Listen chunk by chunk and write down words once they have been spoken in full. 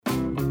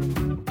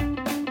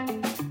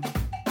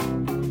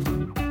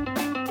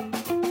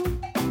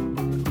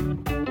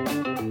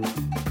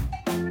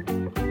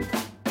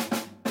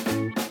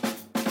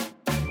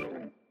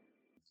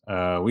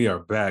We are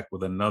back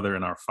with another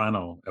and our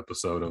final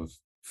episode of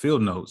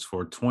Field Notes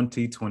for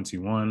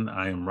 2021.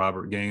 I am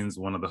Robert Gaines,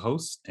 one of the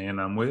hosts,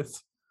 and I'm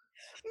with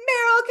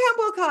Meryl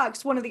Campbell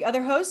Cox, one of the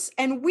other hosts,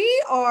 and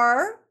we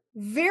are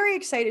very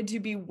excited to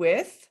be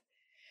with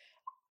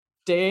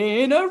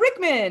Dana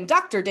Rickman.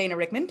 Dr. Dana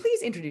Rickman,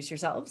 please introduce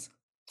yourselves.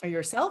 Or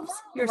yourselves?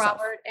 Yourself.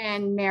 Robert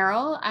and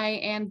Meryl. I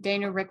am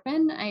Dana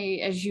Rickman.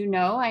 As you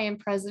know, I am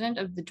president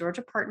of the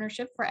Georgia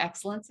Partnership for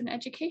Excellence in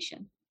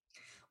Education.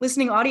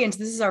 Listening audience,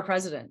 this is our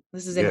president.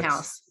 This is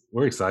in-house.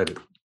 We're excited.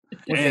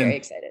 We're very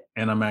excited.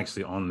 And I'm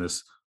actually on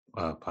this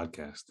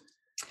podcast.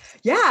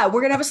 Yeah,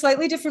 we're going to have a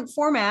slightly different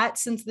format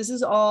since this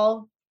is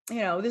all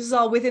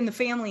within the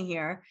family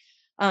here.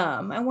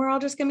 And we're all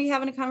just going to be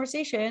having a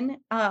conversation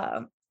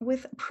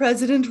with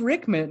President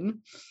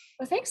Rickman.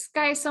 Well, thanks,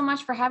 guys, so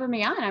much for having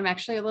me on. I'm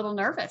actually a little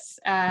nervous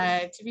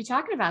to be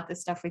talking about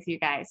this stuff with you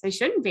guys. I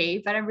shouldn't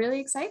be, but I'm really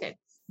excited.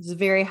 It's a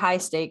very high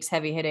stakes,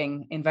 heavy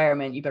hitting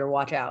environment. You better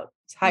watch out.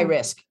 It's high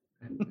risk.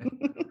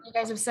 You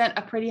guys have set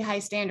a pretty high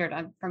standard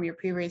from your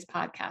previous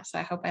podcast. So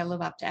I hope I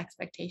live up to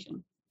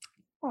expectation.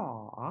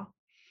 Aw.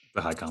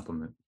 The high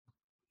compliment.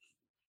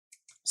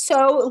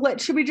 So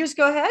should we just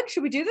go ahead?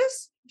 Should we do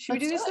this? Should we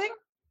do this thing?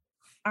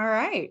 All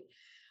right.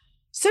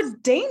 So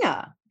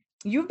Dana,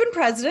 you've been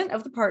president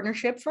of the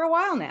partnership for a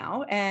while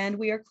now, and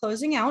we are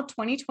closing out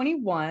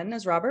 2021,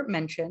 as Robert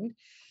mentioned.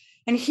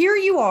 And here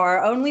you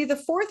are, only the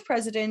fourth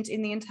president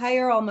in the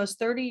entire almost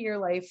 30-year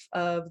life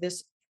of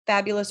this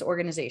fabulous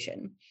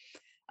organization.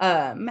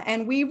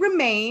 And we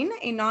remain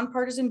a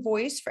nonpartisan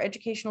voice for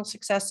educational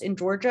success in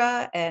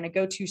Georgia and a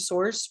go-to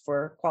source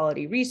for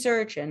quality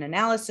research and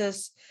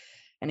analysis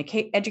and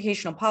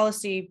educational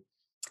policy.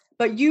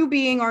 But you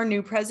being our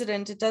new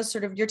president,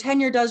 your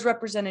tenure does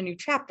represent a new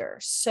chapter.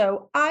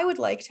 So I would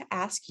like to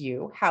ask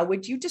you, how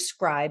would you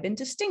describe and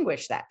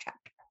distinguish that chapter?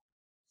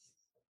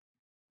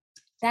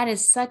 That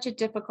is such a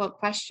difficult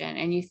question.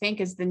 And you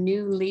think as the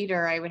new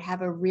leader, I would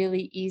have a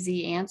really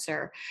easy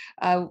answer.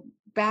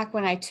 Back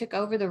when I took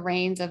over the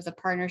reins of the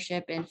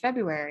partnership in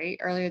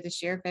earlier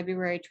this year,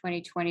 February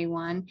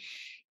 2021,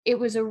 it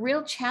was a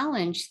real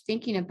challenge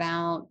thinking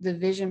about the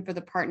vision for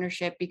the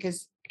partnership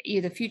because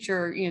the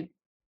future,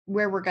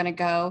 where we're going to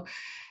go.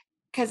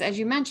 Because as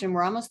you mentioned,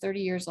 we're almost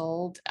 30 years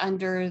old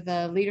under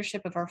the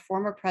leadership of our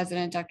former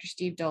president, Dr.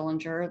 Steve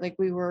Dollinger.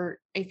 We were,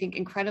 I think,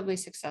 incredibly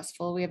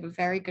successful. We have a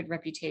very good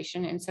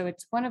reputation. And so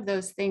it's one of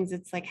those things.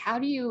 It's like, how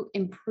do you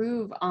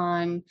improve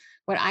on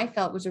what I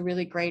felt was a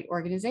really great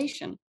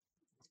organization?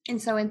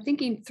 And so in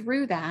thinking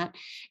through that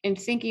and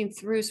thinking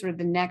through sort of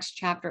the next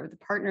chapter of the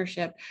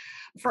partnership,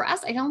 for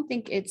us, I don't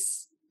think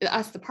it's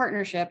the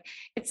partnership,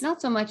 it's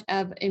not so much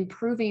of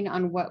improving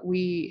on what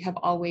we have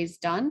always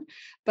done,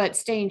 but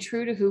staying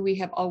true to who we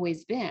have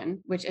always been,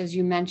 which, as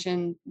you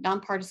mentioned,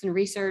 nonpartisan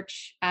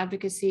research,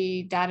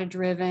 advocacy,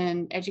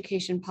 data-driven,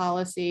 education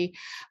policy,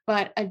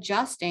 but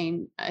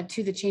adjusting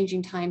to the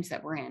changing times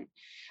that we're in.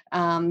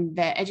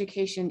 The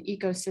education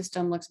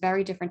ecosystem looks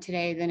very different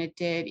today than it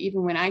did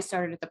even when I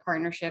started at the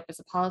partnership as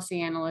a policy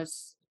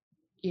analyst,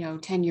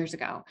 10 years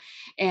ago.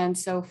 And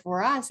so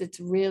for us, it's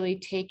really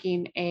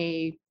taking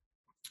a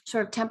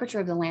sort of temperature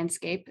of the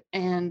landscape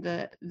and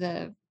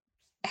the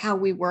how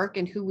we work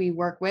and who we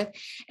work with,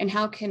 and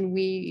how can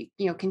we,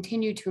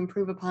 continue to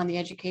improve upon the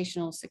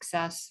educational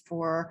success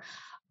for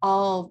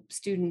all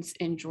students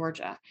in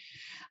Georgia.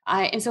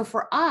 And so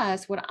for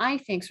us, what I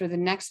think sort of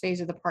the next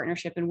phase of the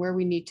partnership and where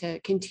we need to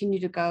continue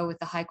to go with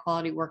the high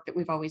quality work that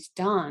we've always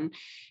done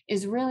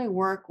is really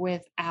work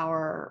with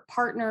our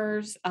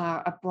partners,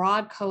 a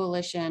broad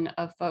coalition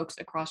of folks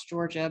across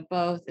Georgia,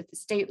 both at the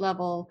state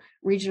level,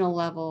 regional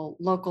level,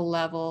 local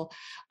level,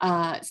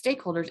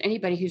 stakeholders,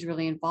 anybody who's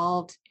really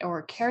involved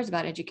or cares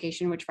about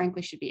education, which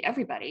frankly should be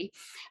everybody,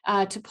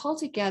 to pull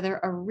together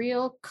a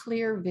real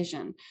clear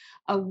vision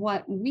of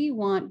what we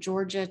want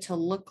Georgia to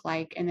look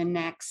like in the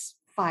next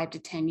 5 to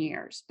 10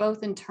 years,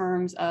 both in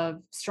terms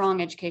of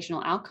strong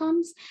educational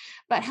outcomes,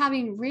 but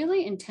having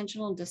really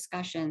intentional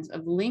discussions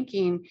of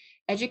linking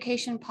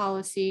education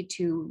policy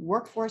to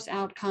workforce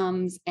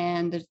outcomes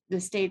and the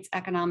state's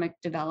economic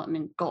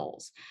development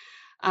goals.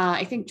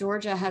 I think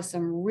Georgia has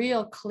some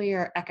real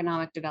clear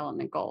economic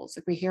development goals.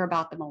 We hear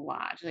about them a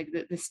lot.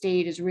 The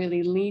state is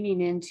really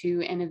leaning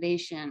into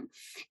innovation,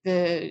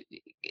 the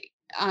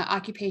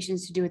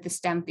occupations to do with the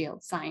STEM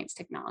field, science,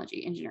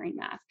 technology, engineering,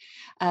 math,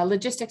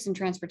 logistics and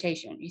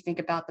transportation. You think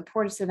about the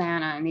Port of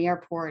Savannah and the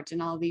airport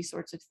and all these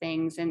sorts of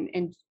things.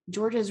 And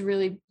Georgia is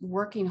really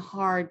working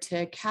hard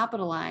to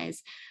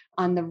capitalize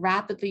on the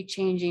rapidly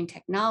changing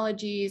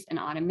technologies and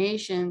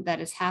automation that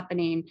is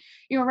happening,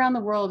 around the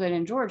world and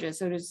in Georgia.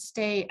 So to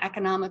stay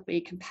economically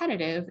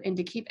competitive and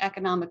to keep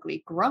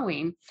economically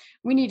growing,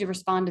 we need to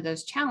respond to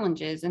those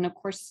challenges. And of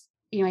course,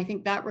 I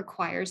think that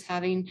requires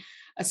having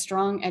a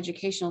strong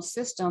educational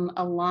system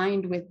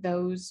aligned with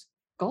those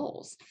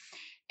goals.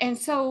 And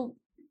so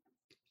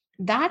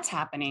that's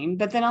happening.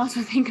 But then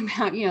also think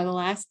about, the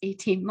last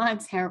 18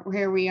 months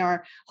where we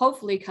are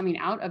hopefully coming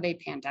out of a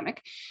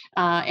pandemic,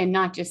 and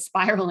not just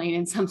spiraling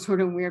in some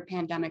sort of weird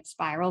pandemic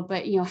spiral,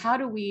 but, how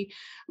do we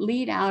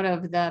lead out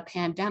of the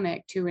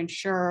pandemic to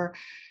ensure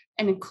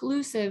an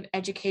inclusive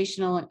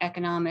educational and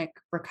economic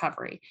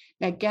recovery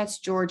that gets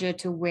Georgia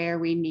to where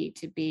we need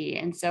to be?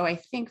 And so I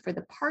think for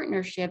the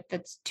partnership,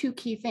 that's two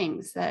key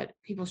things that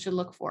people should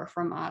look for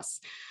from us.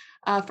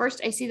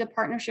 First, I see the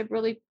partnership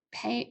really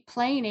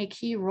playing a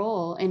key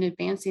role in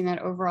advancing that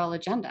overall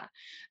agenda.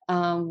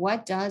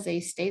 What does a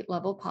state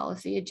level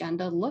policy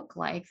agenda look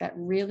like that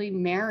really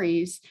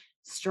marries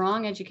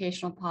strong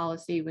educational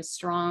policy with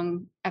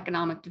strong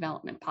economic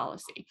development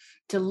policy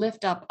to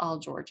lift up all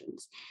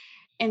Georgians?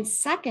 And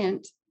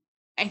second,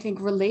 I think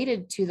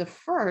related to the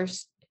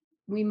first,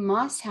 we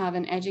must have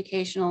an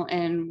educational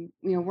and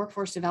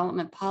workforce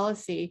development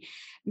policy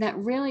that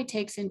really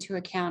takes into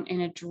account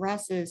and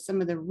addresses some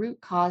of the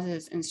root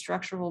causes and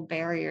structural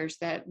barriers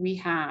that we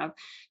have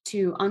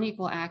to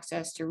unequal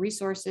access to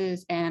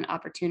resources and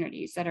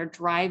opportunities that are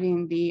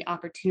driving the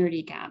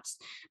opportunity gaps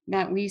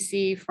that we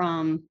see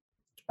from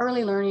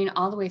early learning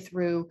all the way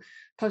through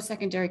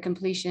post-secondary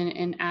completion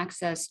and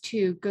access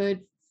to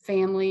good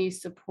family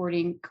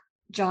supporting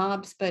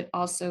jobs, but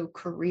also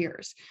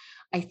careers.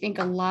 I think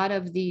a lot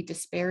of the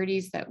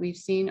disparities that we've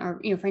seen are,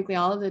 frankly,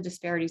 all of the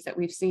disparities that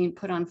we've seen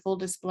put on full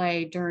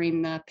display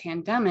during the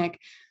pandemic,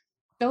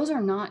 those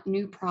are not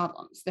new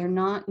problems. They're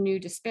not new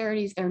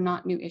disparities. They're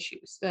not new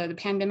issues. The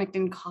pandemic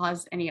didn't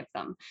cause any of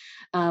them.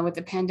 What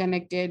the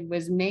pandemic did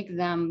was make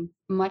them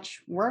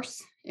much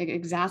worse. It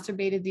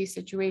exacerbated these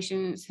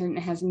situations and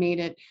has made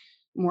it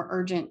more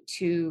urgent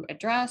to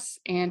address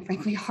and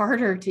frankly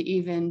harder to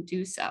even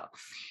do so.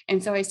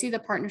 And so I see the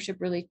partnership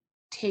really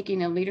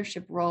taking a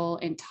leadership role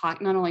in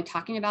not only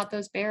talking about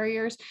those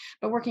barriers,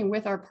 but working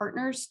with our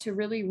partners to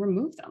really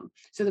remove them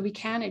so that we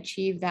can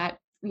achieve that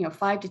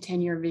 5 to 10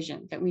 year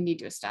vision that we need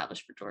to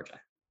establish for Georgia.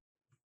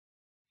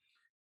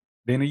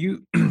 Dana,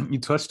 you you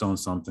touched on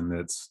something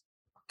that's,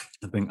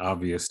 I think,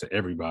 obvious to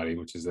everybody,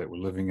 which is that we're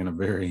living in a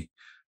very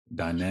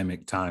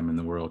dynamic time in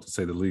the world, to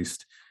say the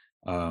least.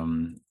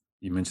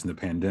 You mentioned the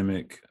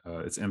pandemic,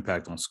 its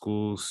impact on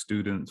schools,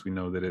 students. We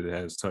know that it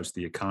has touched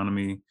the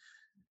economy.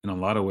 In a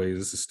lot of ways,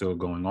 this is still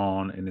going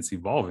on and it's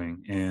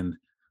evolving. And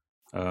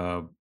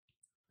uh,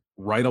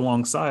 right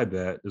alongside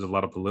that, there's a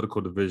lot of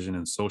political division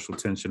and social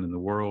tension in the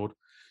world.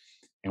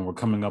 And we're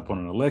coming up on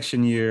an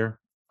election year.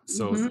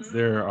 So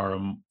there are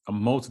a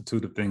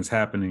multitude of things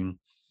happening.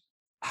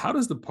 How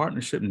does the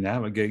partnership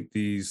navigate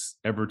these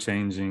ever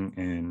changing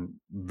and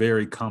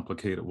very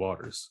complicated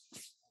waters?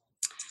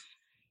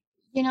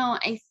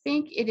 I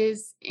think it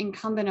is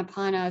incumbent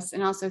upon us,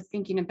 and also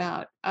thinking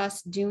about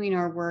us doing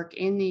our work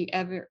in the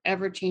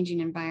ever changing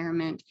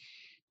environment,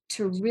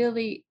 to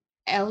really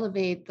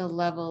elevate the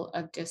level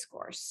of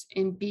discourse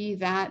and be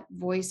that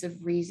voice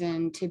of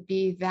reason, to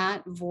be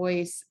that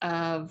voice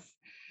of,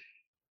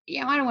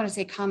 I don't want to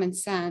say common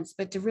sense,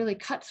 but to really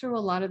cut through a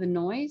lot of the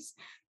noise.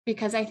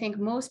 Because I think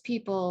most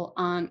people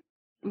no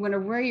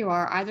matter where you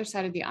are, either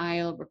side of the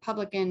aisle,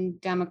 Republican,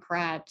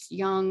 Democrats,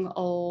 young,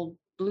 old,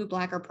 blue,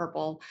 black, or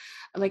purple,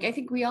 like I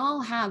think we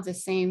all have the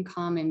same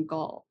common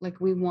goal. Like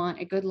we want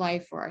a good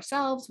life for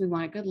ourselves. We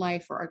want a good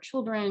life for our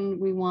children.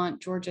 We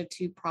want Georgia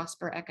to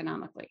prosper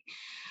economically.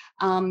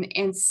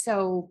 And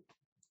so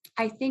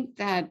I think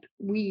that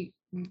we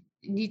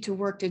need to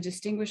work to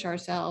distinguish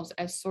ourselves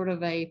as sort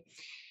of a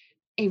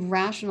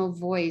rational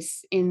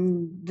voice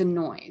in the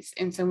noise.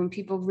 And so when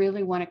people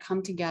really want to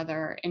come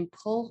together and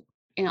pull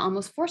and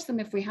almost force them,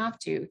 if we have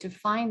to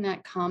find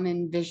that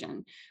common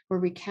vision where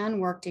we can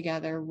work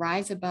together,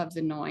 rise above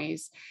the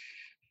noise,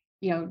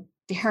 dare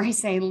I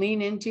say,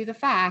 lean into the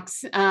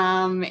facts,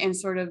 and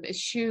sort of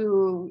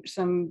eschew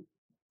some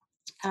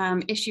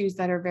issues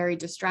that are very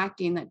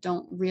distracting that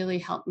don't really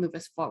help move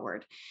us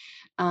forward.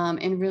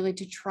 And really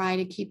to try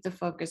to keep the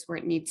focus where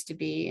it needs to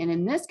be. And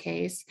in this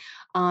case,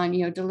 on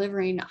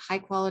delivering high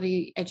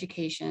quality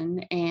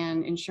education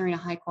and ensuring a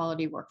high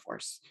quality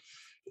workforce.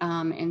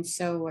 And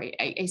so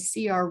I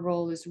see our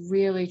role as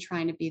really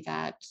trying to be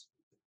that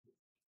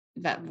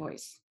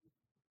voice.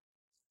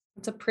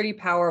 It's a pretty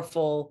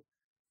powerful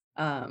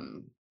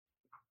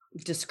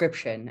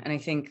description. And I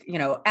think,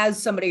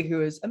 as somebody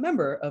who is a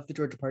member of the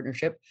Georgia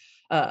Partnership,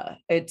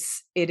 it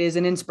is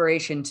an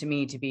inspiration to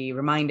me to be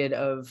reminded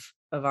of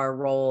our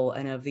role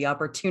and of the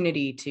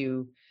opportunity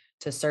to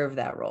serve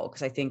that role,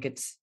 because I think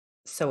it's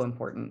so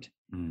important.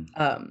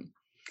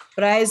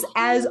 But as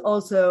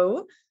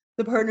also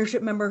the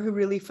partnership member who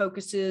really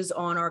focuses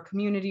on our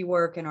community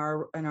work and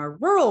our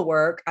rural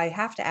work, I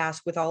have to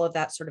ask, with all of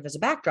that sort of as a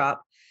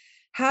backdrop,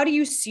 how do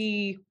you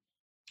see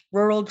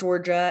rural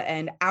Georgia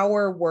and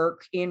our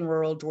work in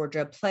rural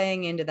Georgia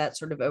playing into that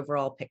sort of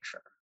overall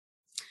picture?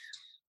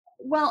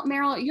 Well,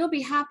 Meryl, you'll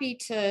be happy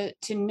to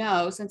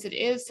know, since it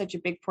is such a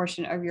big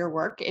portion of your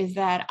work, is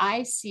that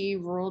I see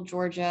rural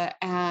Georgia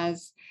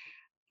as,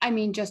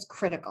 just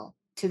critical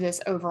to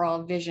this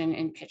overall vision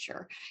and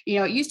picture.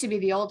 It used to be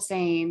the old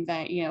saying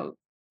that,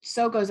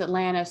 so goes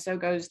Atlanta, so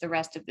goes the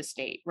rest of the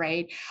state,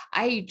 right?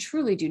 I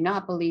truly do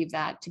not believe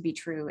that to be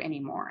true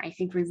anymore. I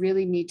think we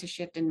really need to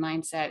shift in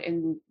mindset,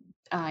 and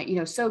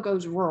so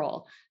goes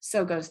rural,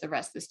 so goes the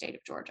rest of the state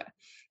of Georgia.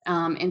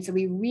 And so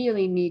we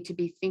really need to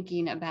be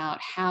thinking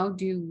about how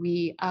do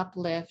we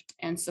uplift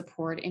and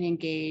support and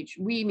engage,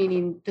 we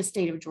meaning the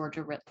state of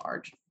Georgia writ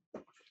large,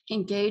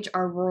 engage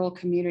our rural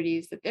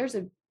communities, that there's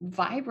a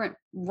vibrant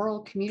rural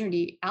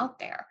community out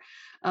there,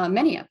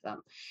 many of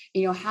them.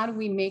 How do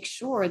we make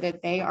sure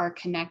that they are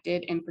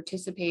connected and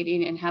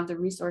participating and have the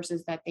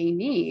resources that they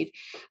need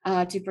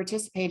to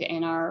participate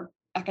in our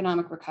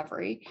economic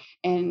recovery,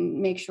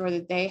 and make sure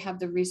that they have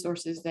the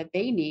resources that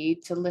they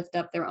need to lift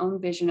up their own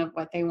vision of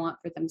what they want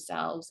for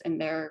themselves and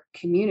their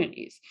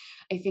communities.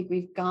 I think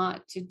we've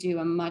got to do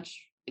a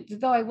much,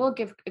 though I will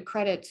give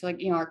credit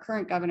to, our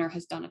current governor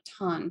has done a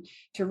ton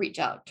to reach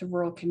out to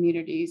rural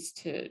communities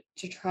to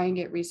try and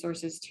get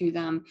resources to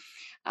them.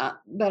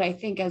 But I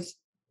think as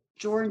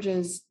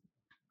Georgia's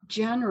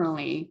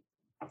generally,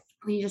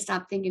 we need to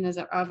stop thinking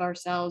of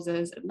ourselves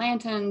as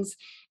Atlantans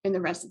and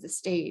the rest of the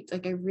state.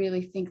 I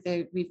really think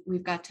that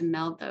we've got to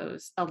meld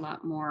those a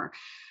lot more.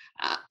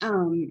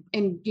 And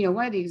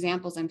one of the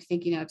examples I'm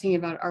thinking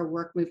about our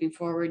work moving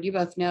forward. You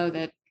both know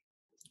that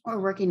we're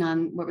working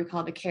on what we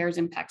call the CARES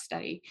impact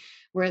study,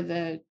 where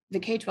the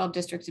K-12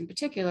 districts in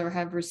particular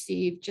have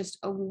received just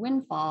a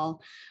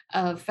windfall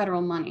of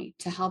federal money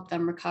to help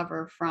them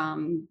recover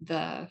from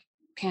the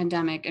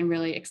pandemic and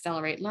really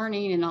accelerate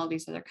learning and all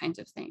these other kinds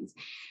of things.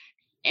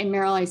 And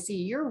Meryl, I see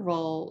your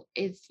role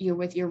is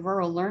with your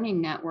rural learning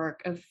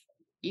network of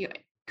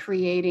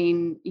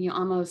creating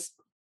almost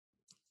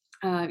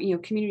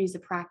communities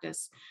of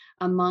practice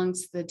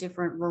amongst the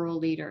different rural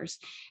leaders.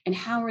 And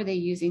how are they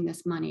using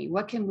this money?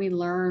 What can we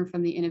learn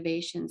from the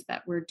innovations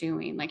that we're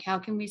doing? How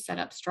can we set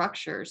up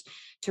structures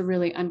to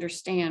really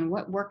understand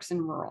what works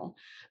in rural,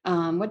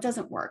 what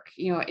doesn't work?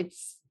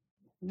 It's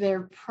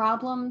their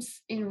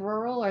problems in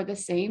rural are the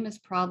same as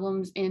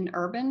problems in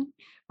urban,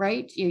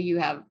 right? You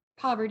have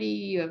poverty,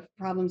 you have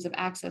problems of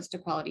access to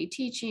quality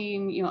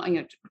teaching,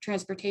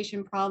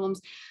 transportation problems,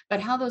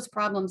 but how those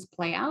problems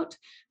play out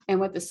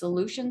and what the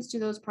solutions to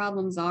those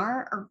problems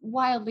are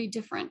wildly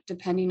different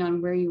depending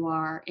on where you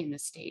are in the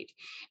state.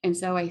 And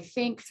so I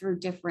think through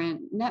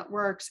different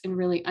networks and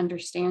really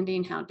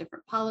understanding how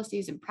different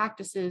policies and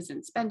practices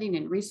and spending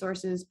and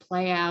resources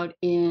play out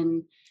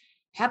in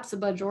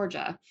Hepzibah,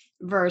 Georgia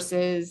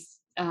versus,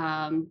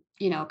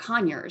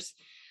 Conyers,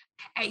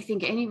 I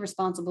think any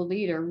responsible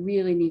leader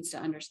really needs to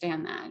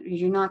understand that,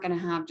 because you're not going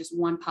to have just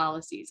one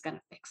policy is going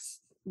to fix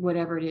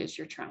whatever it is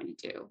you're trying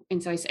to do.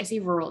 And so I see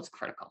rural as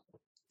critical.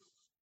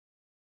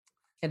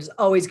 It is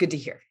always good to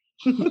hear.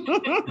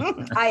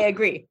 I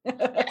agree.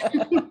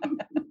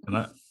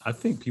 And I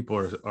think people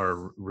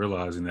are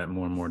realizing that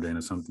more and more,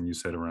 Dana, something you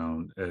said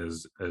around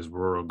as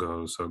rural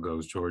goes, so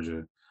goes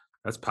Georgia.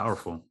 That's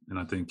powerful. And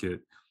I think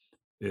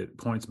it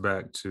points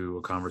back to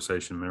a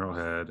conversation Meryl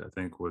had, I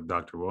think, with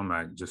Dr.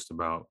 Womack, just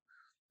about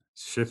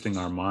shifting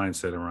our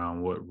mindset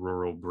around what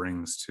rural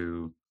brings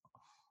to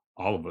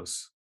all of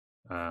us,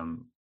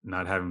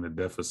 not having the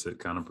deficit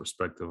kind of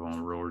perspective on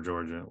rural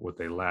Georgia, what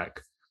they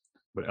lack,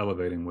 but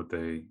elevating what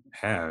they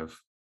have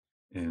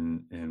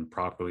and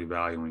properly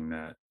valuing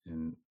that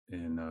and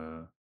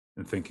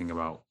thinking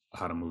about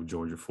how to move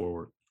Georgia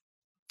forward.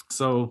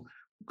 So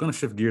I'm going to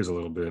shift gears a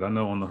little bit. I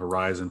know on the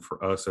horizon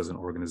for us as an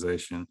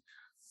organization,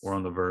 we're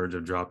on the verge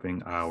of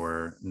dropping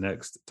our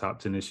next top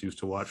 10 issues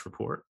to watch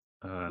report.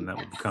 And that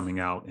will be coming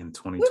out in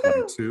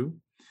 2022. Woo-hoo!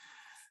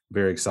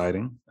 Very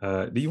exciting.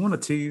 Do you want to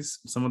tease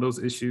some of those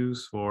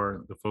issues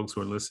for the folks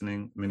who are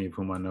listening, many of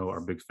whom I know are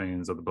big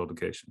fans of the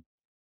publication?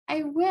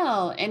 I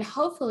will. And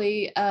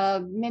hopefully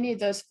many of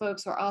those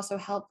folks are also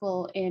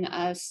helpful in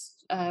us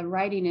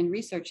writing and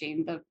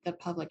researching the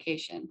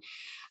publication.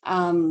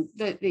 As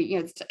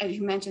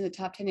you mentioned, the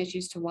top 10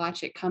 issues to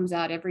watch, it comes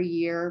out every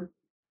year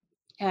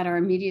at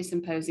our media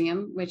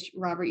symposium, which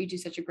Robert, you do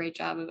such a great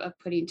job of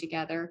putting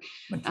together.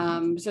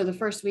 So the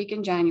first week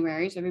in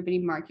January, so everybody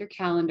mark your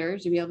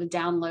calendars, you'll be able to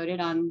download it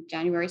on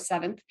January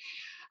 7th.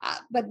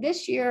 But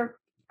this year,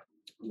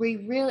 we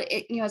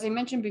really, as I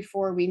mentioned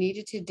before, we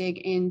needed to dig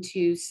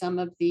into some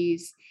of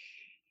these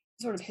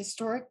sort of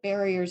historic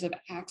barriers of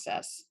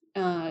access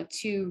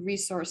to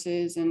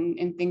resources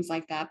and things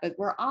like that. But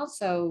we're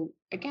also,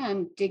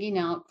 again, digging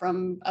out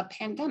from a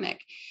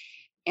pandemic.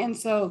 And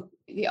so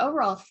the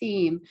overall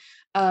theme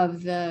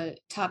of the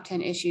top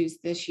 10 issues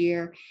this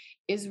year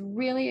is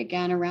really,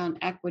 again, around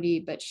equity,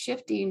 but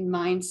shifting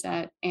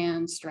mindset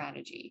and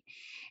strategy.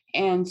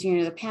 And,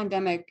 the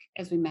pandemic,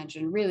 as we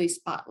mentioned, really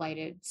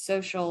spotlighted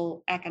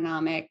social,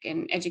 economic,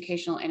 and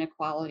educational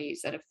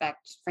inequalities that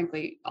affect,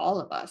 frankly,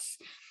 all of us.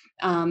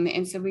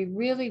 And so we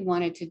really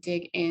wanted to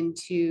dig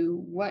into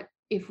what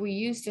if we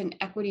used an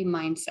equity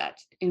mindset,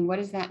 and what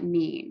does that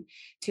mean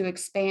to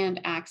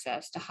expand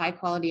access to high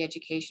quality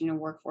education and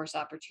workforce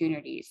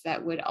opportunities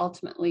that would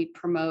ultimately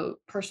promote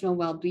personal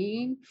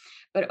well-being,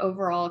 but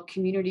overall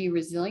community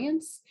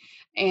resilience,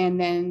 and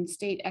then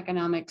state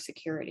economic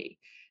security.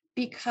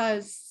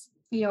 Because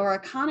our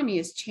economy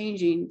is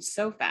changing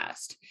so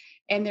fast.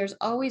 And there's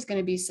always going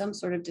to be some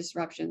sort of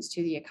disruptions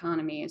to the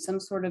economy and some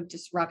sort of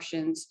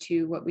disruptions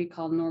to what we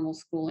call normal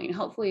schooling.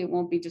 Hopefully it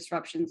won't be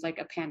disruptions like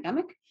a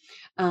pandemic,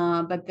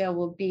 but there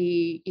will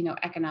be,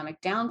 economic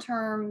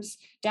downturns,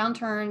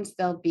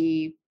 there'll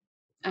be,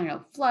 I don't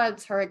know,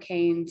 floods,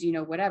 hurricanes,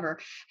 whatever.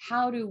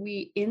 How do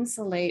we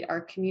insulate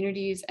our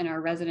communities and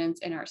our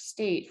residents and our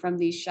state from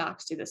these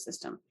shocks to the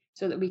system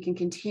so that we can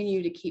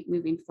continue to keep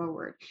moving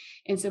forward?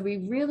 And so we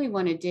really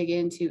want to dig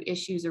into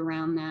issues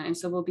around that. And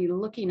so we'll be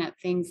looking at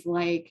things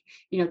like,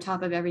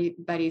 top of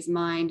everybody's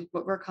mind,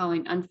 what we're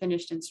calling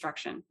unfinished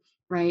instruction,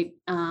 right?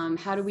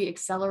 How do we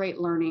accelerate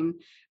learning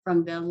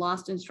from the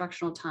lost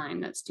instructional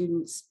time that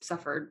students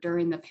suffered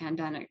during the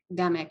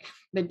pandemic,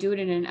 but do it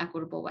in an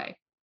equitable way?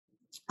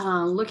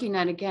 Looking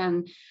at,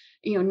 again,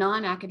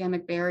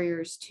 non-academic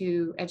barriers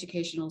to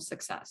educational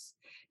success.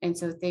 And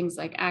so things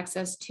like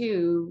access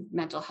to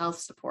mental health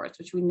supports,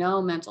 which we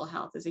know mental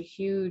health is a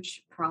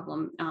huge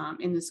problem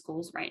in the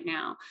schools right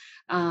now.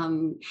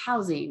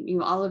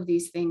 Housing, all of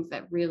these things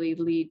that really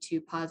lead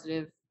to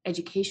positive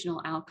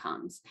educational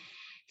outcomes.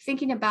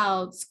 Thinking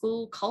about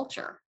school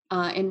culture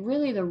and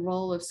really the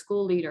role of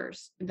school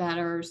leaders that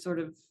are sort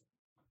of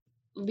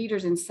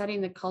leaders in setting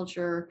the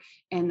culture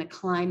and the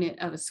climate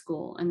of a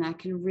school. And that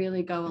can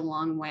really go a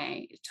long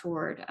way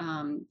toward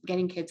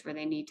getting kids where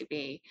they need to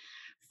be.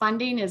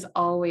 Funding is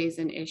always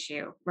an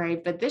issue,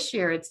 right? But this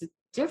year it's a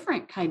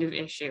different kind of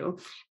issue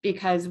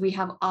because we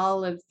have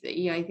all of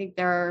the, I think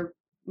there are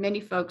many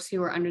folks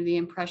who are under the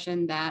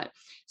impression that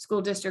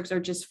school districts are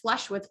just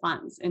flush with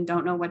funds and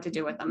don't know what to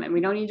do with them. And we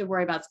don't need to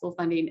worry about school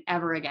funding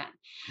ever again.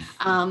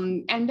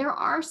 And there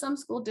are some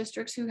school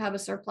districts who have a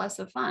surplus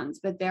of funds,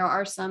 but there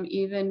are some,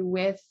 even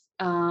with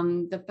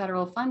the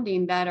federal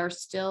funding, that are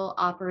still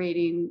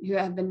operating, who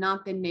have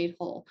not been made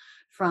whole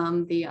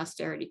from the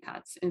austerity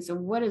cuts. And so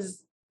what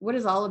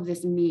does all of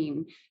this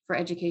mean for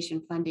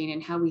education funding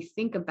and how we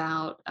think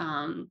about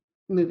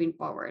moving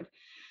forward?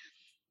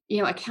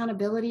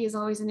 Accountability is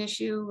always an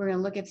issue. We're going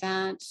to look at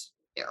that.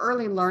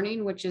 Early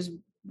learning, which is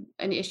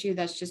an issue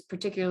that's just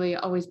particularly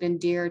always been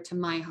dear to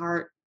my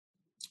heart.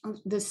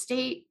 The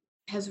state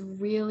has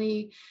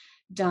really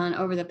done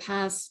over the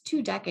past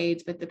 2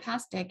 decades, but the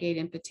past decade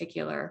in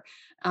particular,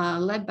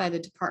 led by the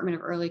Department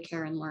of Early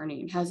Care and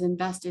Learning, has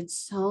invested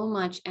so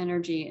much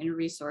energy and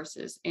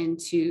resources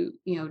into,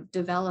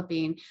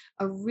 developing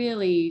a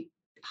really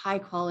high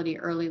quality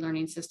early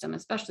learning system,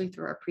 especially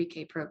through our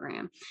pre-K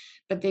program.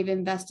 But they've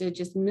invested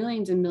just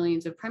millions and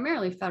millions of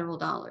primarily federal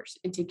dollars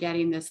into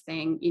getting this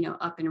thing,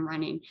 up and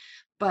running.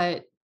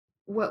 But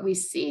what we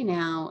see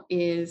now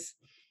is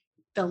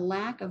the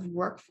lack of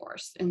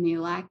workforce and the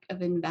lack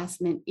of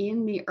investment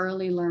in the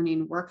early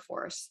learning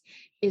workforce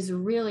is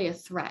really a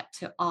threat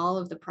to all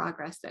of the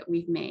progress that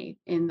we've made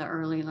in the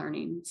early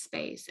learning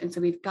space. And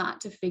so we've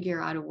got to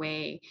figure out a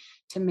way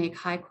to make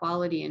high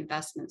quality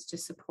investments to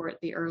support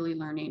the early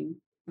learning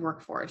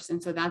workforce.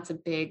 And so that's a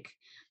big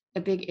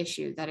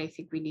issue that I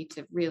think we need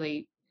to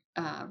really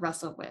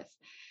wrestle with.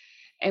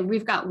 And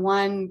we've got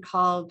one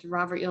called,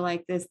 Robert, you'll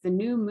like this, the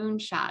new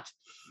moonshot.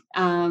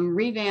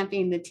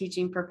 Revamping the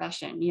teaching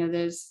profession.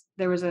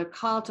 There was a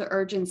call to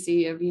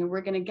urgency of,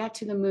 we're going to get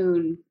to the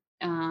moon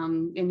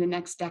in the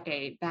next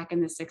decade, back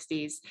in the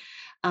 60s.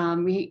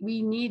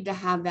 We need to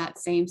have that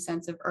same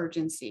sense of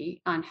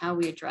urgency on how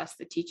we address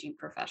the teaching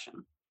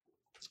profession.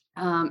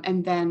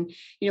 And then,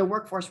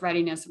 workforce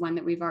readiness, one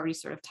that we've already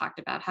sort of talked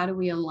about. How do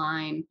we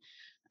align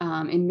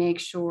and make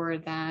sure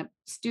that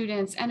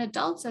students and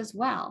adults as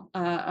well,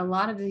 a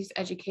lot of these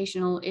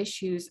educational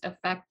issues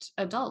affect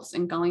adults,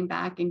 and going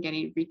back and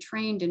getting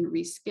retrained and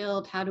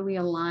reskilled. How do we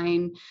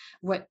align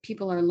what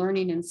people are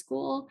learning in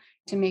school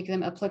to make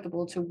them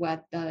applicable to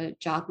what the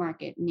job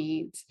market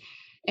needs?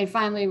 And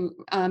finally,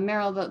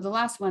 Meryl, the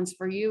last one's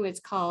for you. It's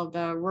called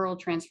Rural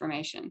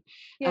Transformation.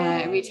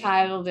 We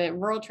titled it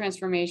Rural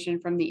Transformation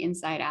from the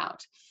Inside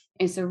Out.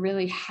 And so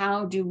really,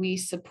 how do we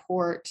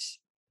support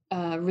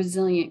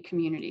resilient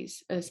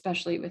communities,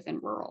 especially within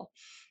rural,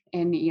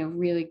 and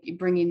really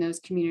bringing those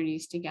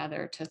communities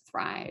together to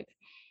thrive?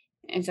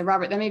 And so,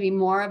 Robert, that may be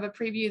more of a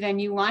preview than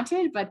you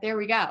wanted, but there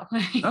we go.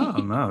 Oh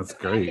no, it's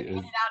great. I edited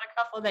out a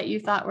couple that you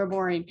thought were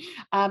boring,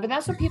 but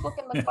that's what people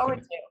can look forward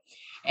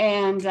to.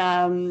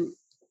 And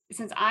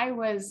since I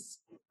was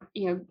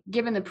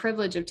given the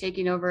privilege of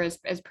taking over as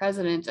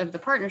president of the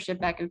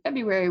partnership back in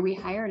February, we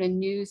hired a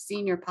new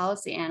senior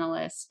policy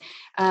analyst,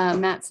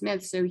 Matt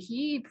Smith. So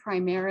he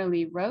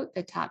primarily wrote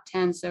the top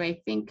 10. So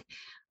I think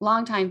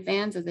longtime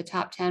fans of the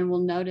top 10 will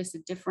notice a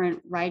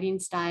different writing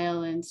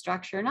style and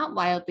structure, not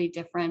wildly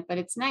different, but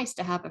it's nice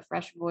to have a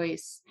fresh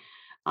voice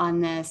on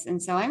this.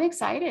 And so I'm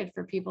excited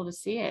for people to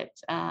see it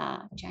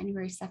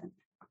January 7th.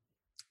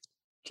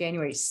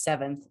 January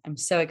 7th. I'm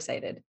so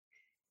excited.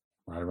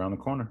 Right around the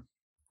corner.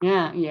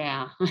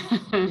 Yeah.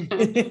 Time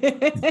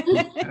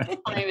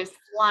is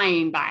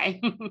flying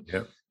by.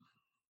 Yep.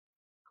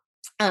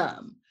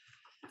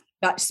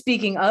 But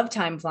speaking of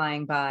time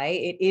flying by,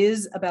 it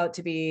is about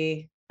to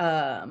be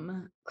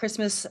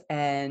Christmas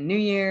and New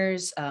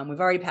Year's. We've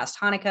already passed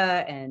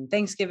Hanukkah and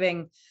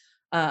Thanksgiving.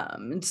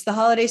 It's the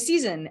holiday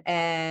season,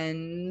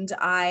 and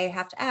I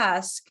have to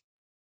ask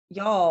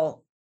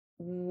y'all,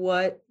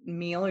 what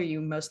meal are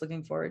you most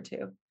looking forward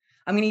to?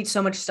 I'm gonna eat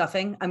so much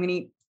stuffing. I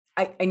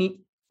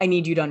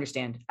need you to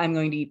understand. I'm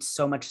going to eat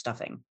so much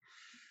stuffing.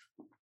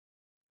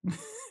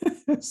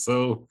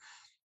 So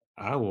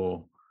I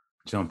will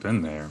jump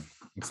in there.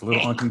 It's a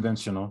little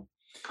unconventional,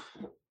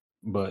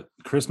 but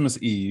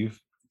Christmas Eve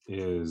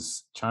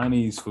is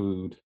Chinese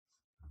food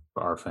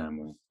for our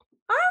family.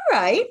 All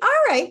right.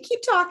 Keep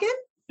talking.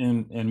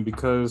 And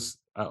because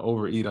I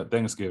overeat at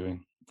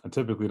Thanksgiving, I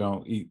typically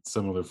don't eat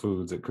similar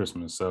foods at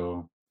Christmas.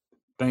 So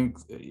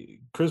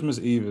Christmas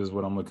Eve is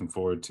what I'm looking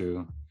forward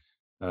to.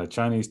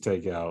 Chinese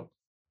takeout,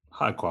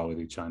 high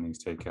quality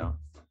Chinese takeout.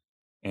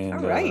 And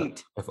All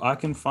right. if I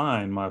can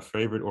find my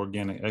favorite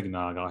organic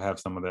eggnog, I'll have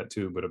some of that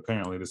too. But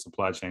apparently the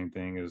supply chain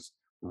thing is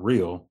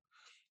real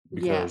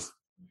because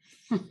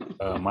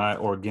my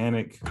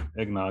organic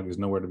eggnog is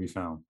nowhere to be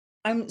found.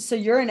 So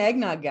you're an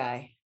eggnog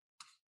guy.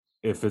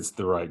 If it's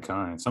the right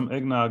kind. Some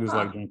eggnog is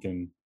like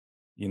drinking,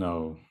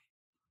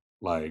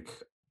 like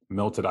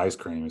melted ice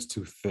cream. Is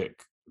too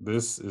thick.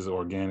 This is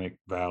Organic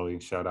Valley.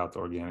 Shout out to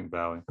Organic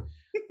Valley.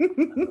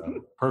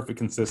 Perfect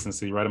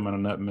consistency, right amount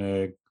of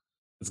nutmeg.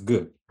 It's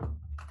good.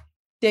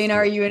 Dana,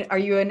 are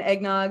you an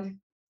eggnog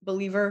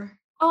believer?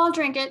 Oh, I'll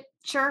drink it.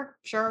 Sure.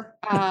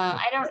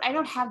 I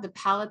don't have the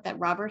palate that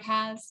Robert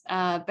has,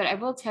 but I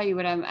will tell you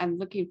what I'm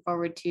looking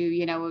forward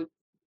to.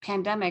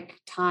 Pandemic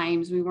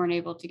times, we weren't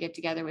able to get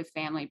together with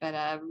family, but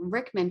a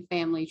Rickman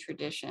family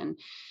tradition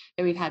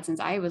that we've had since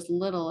I was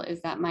little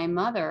is that my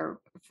mother,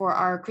 for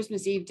our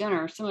Christmas Eve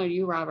dinner, similar to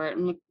you, Robert,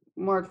 and look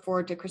more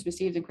forward to Christmas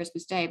Eve than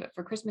Christmas Day, but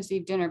for Christmas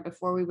Eve dinner,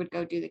 before we would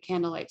go do the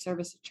candlelight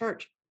service at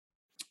church,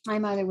 my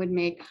mother would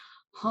make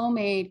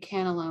homemade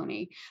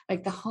cannelloni,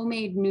 like the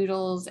homemade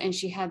noodles, and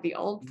she had the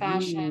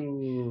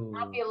old-fashioned,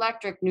 not the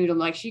electric noodle,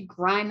 like she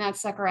grind that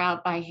sucker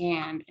out by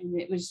hand, and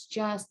it was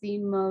just the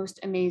most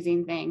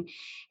amazing thing.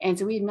 And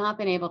so we've not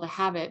been able to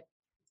have it,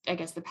 I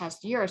guess, the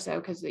past year or so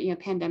because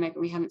pandemic,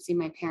 and we haven't seen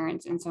my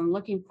parents. And so I'm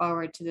looking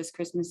forward to this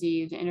Christmas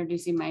Eve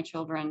introducing my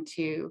children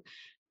to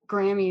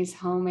Grammy's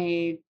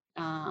homemade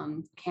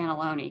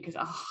cannelloni, because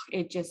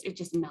it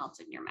just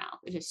melts in your mouth.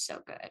 It is so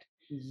good.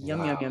 Yum,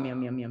 Wow.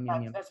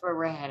 yum. That's where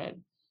we're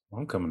headed.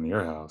 I'm coming to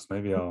your house.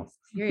 Maybe I'll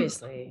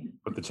Seriously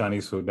put the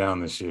Chinese food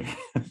down this year.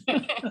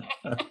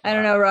 I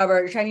don't know,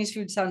 Robert. Chinese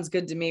food sounds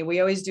good to me. We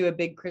always do a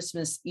big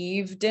Christmas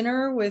Eve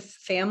dinner with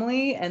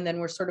family, and then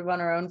we're sort of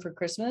on our own for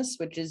Christmas,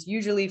 which is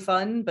usually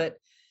fun. But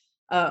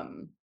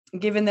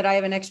given that I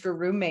have an extra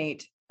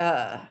roommate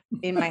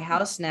in my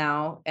house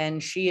now,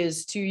 and she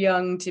is too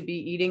young to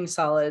be eating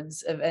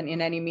solids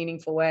in any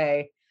meaningful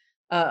way,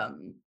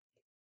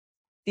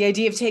 the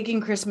idea of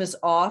taking Christmas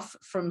off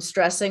from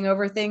stressing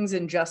over things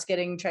and just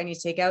getting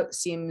Chinese takeout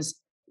seems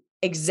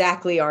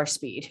exactly our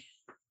speed.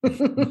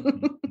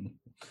 Well,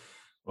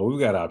 we've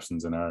got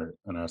options in our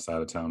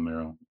side of town,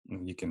 Meryl.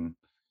 You can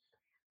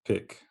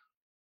pick.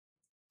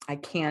 I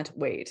can't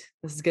wait.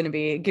 This is going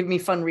to give me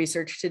fun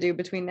research to do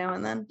between now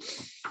and then.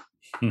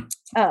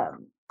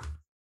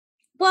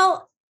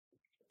 Well,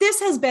 this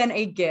has been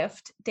a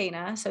gift,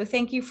 Dana. So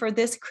thank you for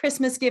this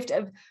Christmas gift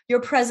of your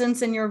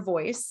presence and your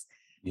voice.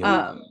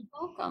 Welcome.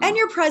 And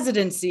your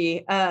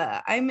presidency.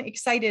 I'm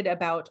excited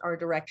about our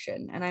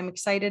direction, and I'm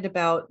excited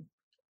about,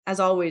 as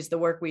always, the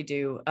work we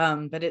do.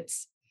 But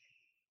it's,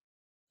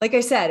 like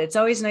I said, it's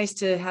always nice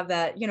to have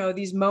that,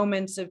 these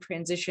moments of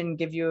transition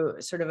give you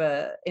sort of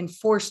a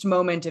enforced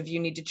moment of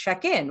you need to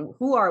check in.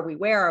 Who are we?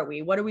 Where are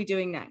we? What are we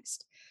doing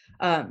next?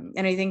 And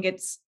I think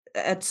it's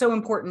so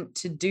important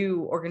to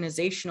do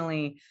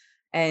organizationally,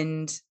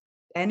 and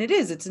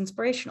it's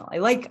inspirational. I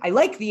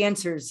like the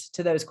answers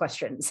to those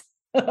questions.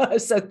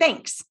 So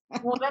thanks.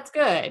 Well, that's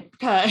good,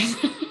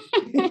 because you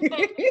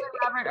and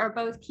Robert are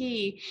both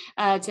key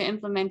to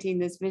implementing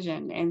this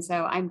vision. And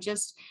so I'm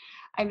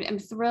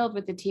thrilled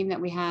with the team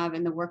that we have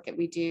and the work that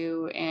we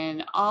do,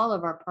 and all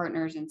of our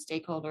partners and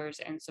stakeholders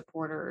and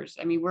supporters.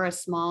 I mean, we're a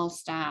small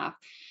staff,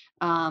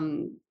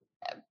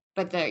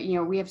 but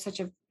we have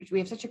such a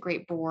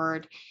great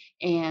board,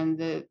 and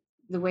the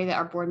way that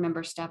our board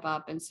members step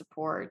up and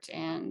support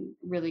and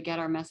really get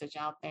our message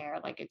out there,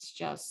 like it's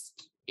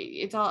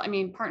all,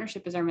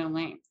 partnership is our middle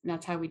name, and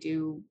that's how we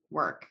do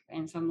work.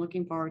 And so I'm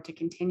looking forward to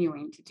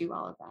continuing to do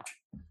all of that.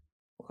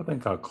 Well, I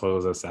think I'll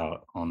close us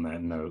out on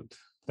that note.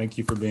 Thank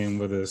you for being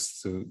with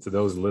us. To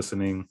those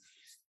listening,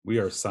 we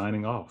are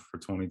signing off for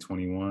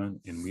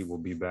 2021, and we will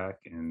be back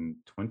in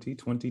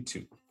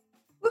 2022.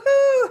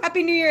 Woohoo!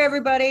 Happy New Year,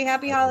 everybody.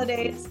 Happy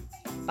holidays.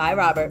 Bye,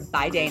 Robert.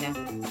 Bye, Dana.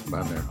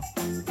 Bye,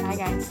 Meryl. Bye,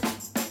 guys.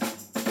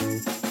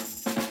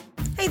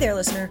 Hey there,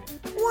 listener.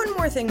 One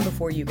more thing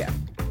before you go.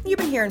 You've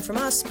been hearing from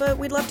us, but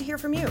we'd love to hear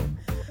from you.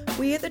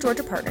 We at the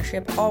Georgia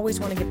Partnership always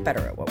want to get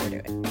better at what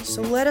we're doing,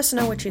 so let us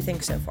know what you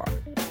think so far.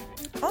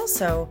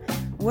 Also,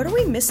 what are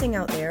we missing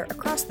out there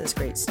across this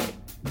great state?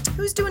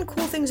 Who's doing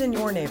cool things in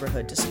your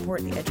neighborhood to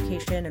support the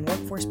education and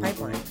workforce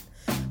pipeline?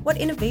 What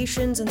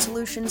innovations and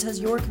solutions has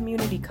your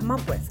community come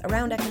up with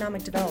around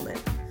economic development?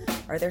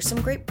 Are there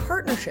some great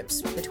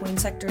partnerships between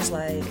sectors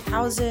like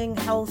housing,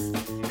 health,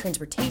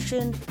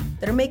 transportation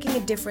that are making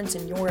a difference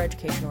in your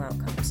educational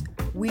outcomes?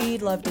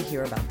 We'd love to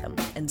hear about them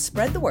and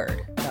spread the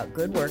word about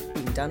good work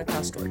being done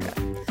across Georgia.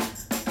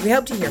 We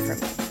hope to hear from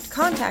you. To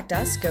contact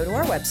us, go to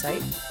our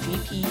website,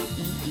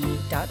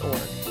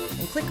 gpee.org,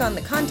 and click on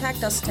the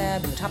Contact Us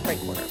tab in the top right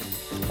corner.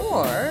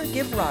 Or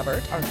give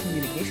Robert, our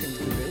communications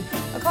guru,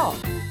 a call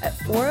at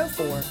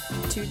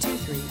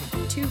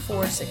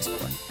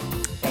 404-223-2464.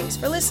 Thanks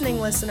for listening,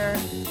 listener.